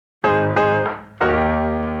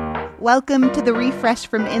Welcome to the Refresh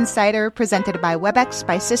from Insider, presented by WebEx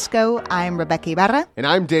by Cisco. I'm Rebecca Ibarra. And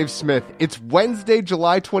I'm Dave Smith. It's Wednesday,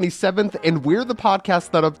 July 27th, and we're the podcast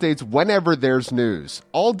that updates whenever there's news.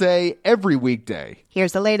 All day, every weekday.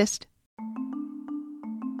 Here's the latest.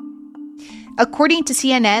 According to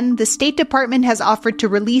CNN, the State Department has offered to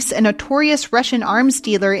release a notorious Russian arms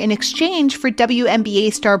dealer in exchange for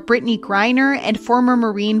WNBA star Brittany Griner and former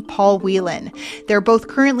Marine Paul Whelan. They're both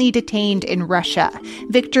currently detained in Russia.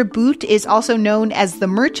 Victor Bout is also known as the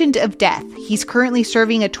Merchant of Death. He's currently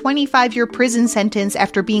serving a 25-year prison sentence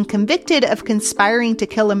after being convicted of conspiring to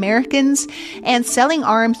kill Americans and selling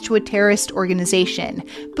arms to a terrorist organization.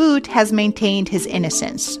 Bout has maintained his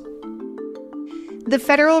innocence. The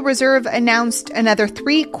Federal Reserve announced another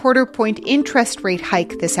 3/4-point interest rate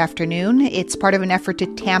hike this afternoon. It's part of an effort to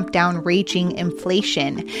tamp down raging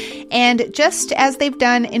inflation. And just as they've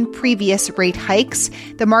done in previous rate hikes,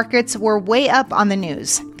 the markets were way up on the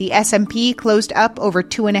news. The S&P closed up over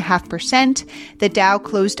 2.5%, the Dow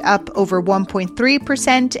closed up over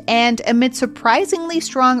 1.3%, and amid surprisingly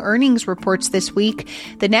strong earnings reports this week,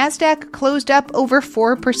 the Nasdaq closed up over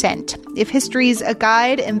 4%. If history's a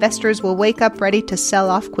guide, investors will wake up ready to sell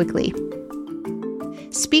off quickly.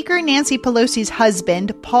 Speaker Nancy Pelosi's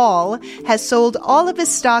husband, Paul, has sold all of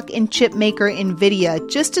his stock in chip maker NVIDIA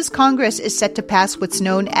just as Congress is set to pass what's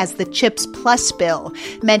known as the CHIPS Plus bill,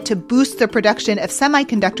 meant to boost the production of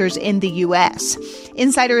semiconductors in the U.S.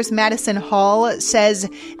 Insider's Madison Hall says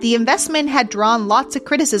the investment had drawn lots of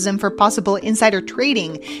criticism for possible insider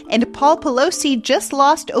trading, and Paul Pelosi just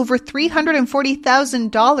lost over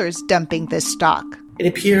 $340,000 dumping this stock. It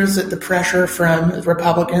appears that the pressure from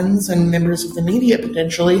Republicans and members of the media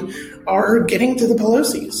potentially are getting to the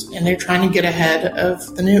Pelosi's, and they're trying to get ahead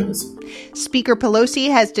of the news. Speaker Pelosi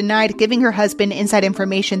has denied giving her husband inside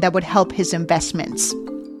information that would help his investments.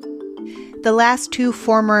 The last two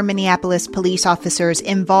former Minneapolis police officers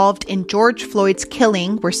involved in George Floyd's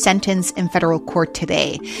killing were sentenced in federal court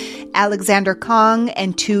today. Alexander Kong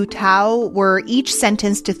and Tu Tao were each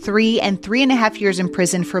sentenced to 3 and 3.5 years in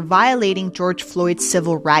prison for violating George Floyd's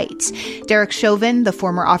civil rights. Derek Chauvin, the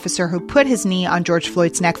former officer who put his knee on George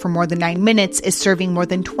Floyd's neck for more than 9 minutes, is serving more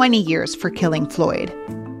than 20 years for killing Floyd.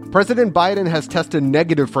 President Biden has tested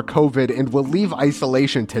negative for COVID and will leave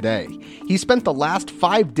isolation today. He spent the last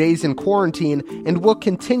 5 days in quarantine and will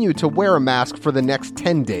continue to wear a mask for the next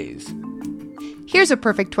 10 days. Here's a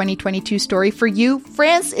perfect 2022 story for you.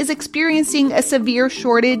 France is experiencing a severe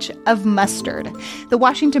shortage of mustard. The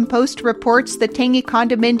Washington Post reports the tangy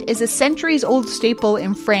condiment is a centuries-old staple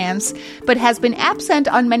in France, but has been absent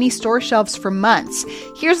on many store shelves for months.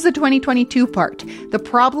 Here's the 2022 part. The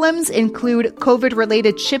problems include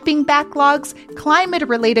COVID-related shipping backlogs,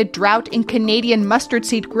 climate-related drought in Canadian mustard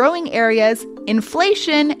seed growing areas,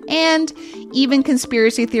 inflation, and even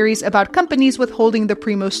conspiracy theories about companies withholding the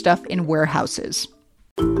primo stuff in warehouses.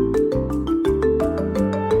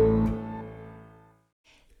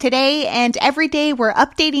 Today and every day, we're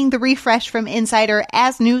updating the Refresh from Insider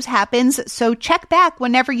as news happens, so check back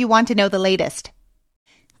whenever you want to know the latest.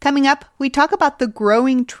 Coming up, we talk about the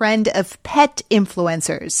growing trend of pet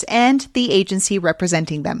influencers and the agency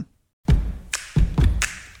representing them.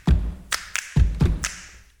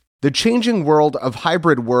 The changing world of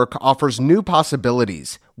hybrid work offers new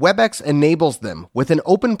possibilities. WebEx enables them with an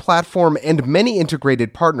open platform and many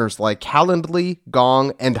integrated partners like Calendly,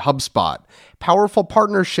 Gong, and HubSpot. Powerful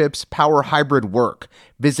partnerships power hybrid work.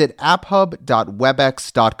 Visit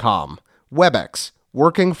apphub.webex.com. WebEx,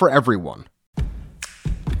 working for everyone.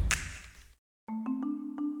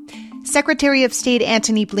 Secretary of State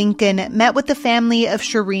Antony Blinken met with the family of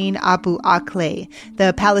Shireen Abu Akleh,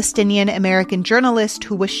 the Palestinian-American journalist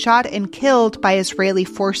who was shot and killed by Israeli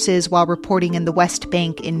forces while reporting in the West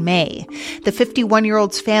Bank in May. The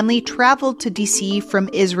 51-year-old's family traveled to D.C. from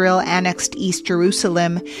Israel-annexed East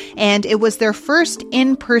Jerusalem, and it was their first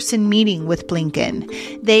in-person meeting with Blinken.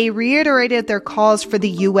 They reiterated their calls for the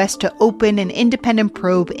U.S. to open an independent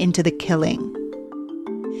probe into the killing.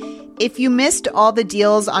 If you missed all the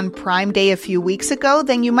deals on Prime Day a few weeks ago,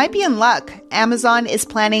 then you might be in luck. Amazon is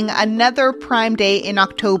planning another Prime Day in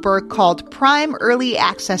October called Prime Early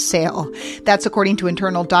Access Sale. That's according to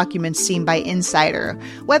internal documents seen by Insider.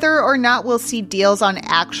 Whether or not we'll see deals on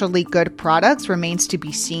actually good products remains to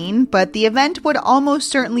be seen, but the event would almost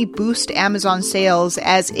certainly boost Amazon sales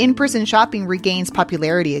as in-person shopping regains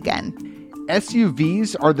popularity again.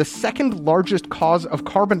 SUVs are the second largest cause of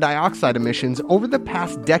carbon dioxide emissions over the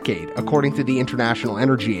past decade, according to the International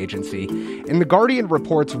Energy Agency. And The Guardian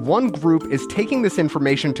reports one group is taking this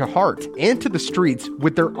information to heart and to the streets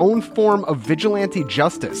with their own form of vigilante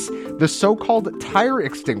justice. The so-called tire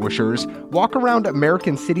extinguishers walk around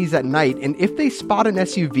American cities at night, and if they spot an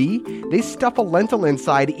SUV, they stuff a lentil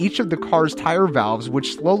inside each of the car's tire valves,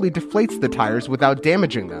 which slowly deflates the tires without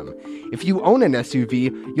damaging them. If you own an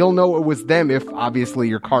SUV, you'll know it was them if, obviously,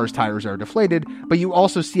 your car's tires are deflated, but you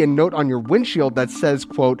also see a note on your windshield that says,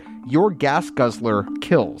 quote, "Your gas guzzler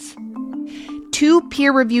kills." Two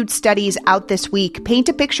peer-reviewed studies out this week paint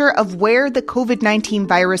a picture of where the COVID-19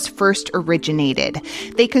 virus first originated.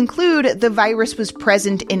 They conclude the virus was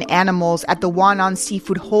present in animals at the Huanan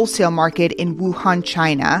Seafood Wholesale Market in Wuhan,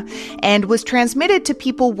 China, and was transmitted to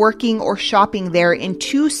people working or shopping there in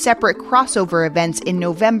two separate crossover events in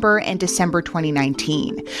November and December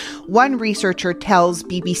 2019. One researcher tells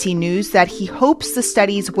BBC News that he hopes the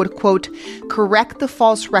studies would, quote, correct the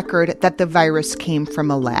false record that the virus came from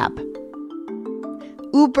a lab.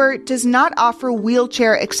 Uber does not offer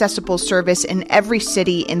wheelchair-accessible service in every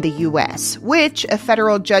city in the U.S., which, a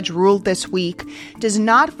federal judge ruled this week, does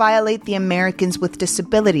not violate the Americans with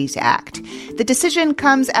Disabilities Act. The decision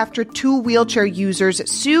comes after two wheelchair users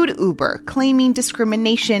sued Uber, claiming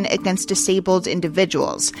discrimination against disabled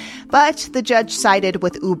individuals. But the judge sided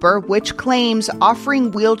with Uber, which claims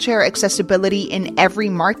offering wheelchair accessibility in every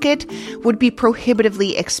market would be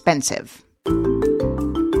prohibitively expensive.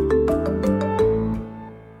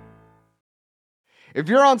 If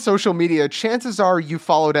you're on social media, chances are you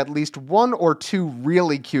followed at least one or two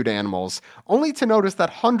really cute animals, only to notice that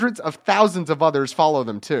hundreds of thousands of others follow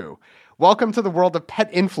them too. Welcome to the world of pet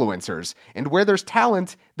influencers, and where there's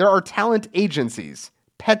talent, there are talent agencies,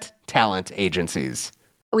 pet talent agencies.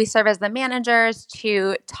 We serve as the managers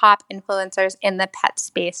to top influencers in the pet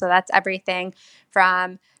space. So that's everything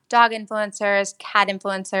from dog influencers, cat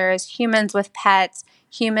influencers, humans with pets,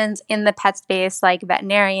 humans in the pet space like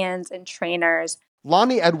veterinarians and trainers.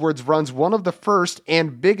 Lonnie Edwards runs one of the first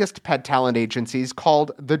and biggest pet talent agencies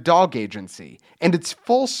called The Dog Agency, and it's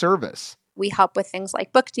full service. We help with things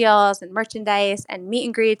like book deals and merchandise and meet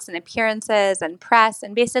and greets and appearances and press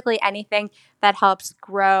and basically anything that helps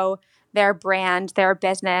grow their brand, their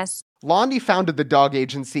business. Lonnie founded the Dog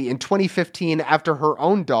Agency in 2015 after her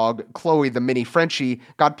own dog, Chloe the Mini Frenchie,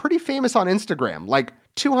 got pretty famous on Instagram, like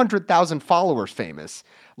 200,000 followers famous.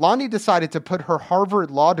 Lonnie decided to put her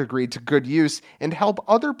Harvard Law degree to good use and help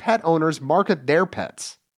other pet owners market their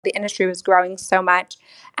pets. The industry was growing so much,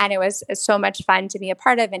 and it was so much fun to be a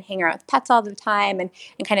part of and hang around with pets all the time and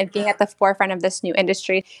kind of being at the forefront of this new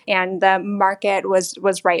industry. And the market was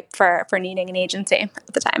ripe for needing an agency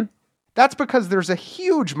at the time. That's because there's a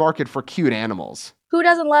huge market for cute animals. Who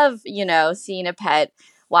doesn't love, seeing a pet,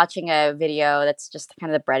 watching a video that's just kind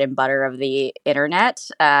of the bread and butter of the internet,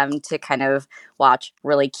 to kind of watch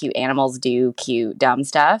really cute animals do cute, dumb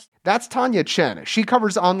stuff. That's Tanya Chen. She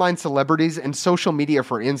covers online celebrities and social media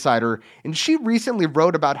for Insider, and she recently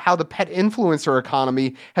wrote about how the pet influencer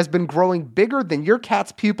economy has been growing bigger than your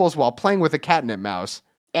cat's pupils while playing with a catnip mouse.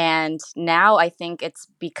 And now I think it's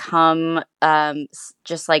become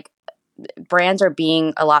just like brands are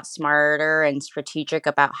being a lot smarter and strategic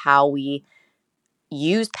about how we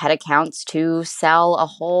use pet accounts to sell a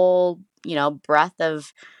whole, breadth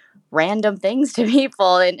of random things to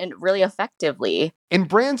people and really effectively. And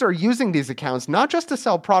brands are using these accounts not just to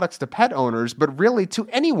sell products to pet owners, but really to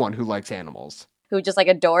anyone who likes animals. Who just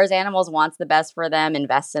adores animals, wants the best for them,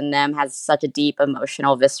 invests in them, has such a deep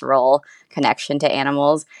emotional, visceral connection to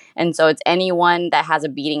animals. And so it's anyone that has a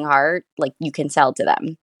beating heart, you can sell to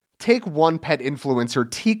them. Take one pet influencer,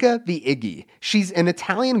 Tika the Iggy. She's an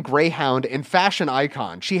Italian greyhound and fashion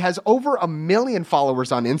icon. She has over 1 million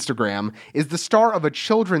followers on Instagram, is the star of a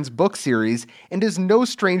children's book series, and is no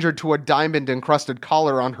stranger to a diamond-encrusted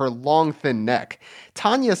collar on her long, thin neck.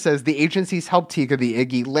 Tanya says the agency's helped Tika the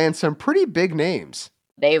Iggy land some pretty big names.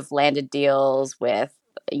 They've landed deals with,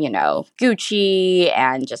 Gucci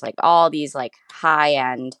and just all these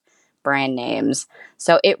high-end brand names.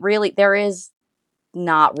 So there is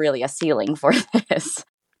not really a ceiling for this.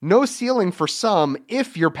 No ceiling for some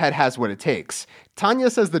if your pet has what it takes. Tanya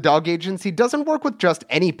says the Dog Agency doesn't work with just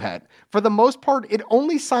any pet. For the most part, it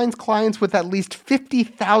only signs clients with at least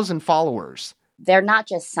 50,000 followers. They're not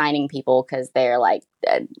just signing people because they're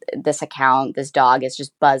this account, this dog is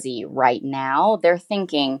just buzzy right now. They're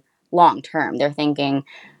thinking long term. They're thinking,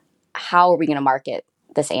 how are we going to market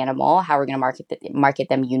this animal, how we're going to market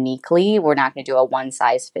them uniquely. We're not going to do a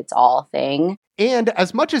one-size-fits-all thing. And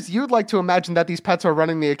as much as you'd like to imagine that these pets are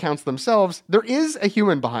running the accounts themselves, there is a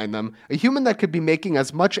human behind them, a human that could be making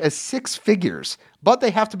as much as 6 figures, but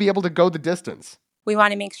they have to be able to go the distance. We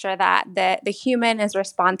want to make sure that the human is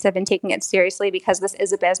responsive and taking it seriously because this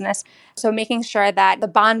is a business. So making sure that the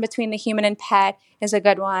bond between the human and pet is a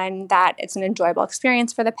good one, that it's an enjoyable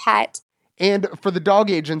experience for the pet. And for the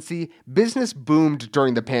dog agency, business boomed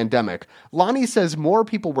during the pandemic. Lonnie says more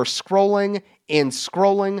people were scrolling and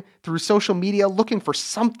scrolling through social media looking for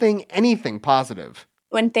something, anything positive.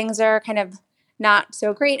 When things are kind of not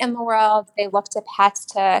so great in the world, they look to pets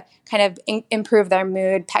to kind of improve their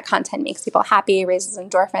mood. Pet content makes people happy, raises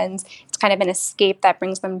endorphins. It's kind of an escape that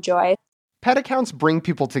brings them joy. Pet accounts bring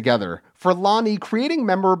people together. For Lonnie, creating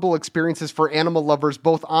memorable experiences for animal lovers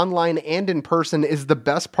both online and in person is the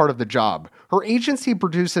best part of the job. Her agency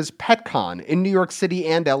produces PetCon in New York City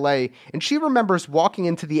and LA, and she remembers walking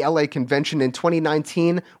into the LA convention in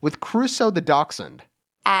 2019 with Crusoe the dachshund.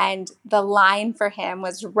 And the line for him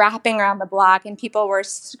was wrapping around the block, and people were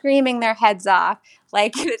screaming their heads off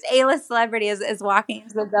like this A-list celebrity is walking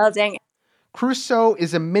into the building. Crusoe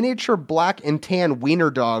is a miniature black and tan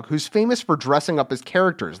wiener dog who's famous for dressing up as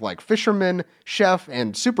characters like fisherman, chef,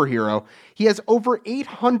 and superhero. He has over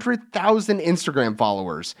 800,000 Instagram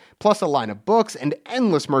followers, plus a line of books and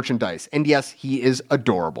endless merchandise. And yes, he is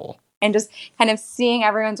adorable. And just kind of seeing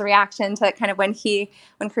everyone's reaction to kind of when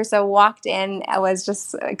Crusoe walked in was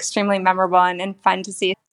just extremely memorable and fun to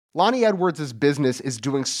see. Lonnie Edwards' business is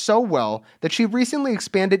doing so well that she recently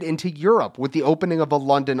expanded into Europe with the opening of a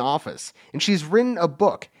London office. And she's written a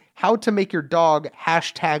book, How to Make Your Dog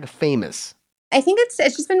 #famous. I think it's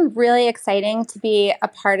just been really exciting to be a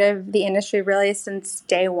part of the industry really since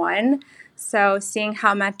day one. So seeing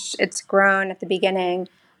how much it's grown at the beginning,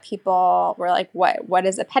 people were like, what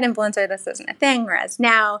is a pet influencer? This isn't a thing. Whereas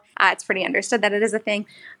now it's pretty understood that it is a thing.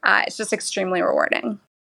 It's just extremely rewarding.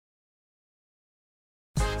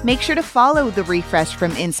 Make sure to follow The Refresh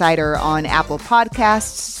from Insider on Apple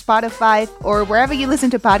Podcasts, Spotify, or wherever you listen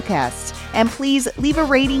to podcasts. And please leave a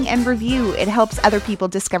rating and review. It helps other people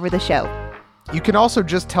discover the show. You can also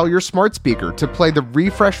just tell your smart speaker to play the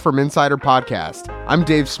Refresh from Insider podcast. I'm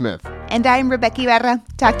Dave Smith. And I'm Rebecca Ibarra.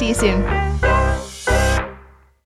 Talk to you soon.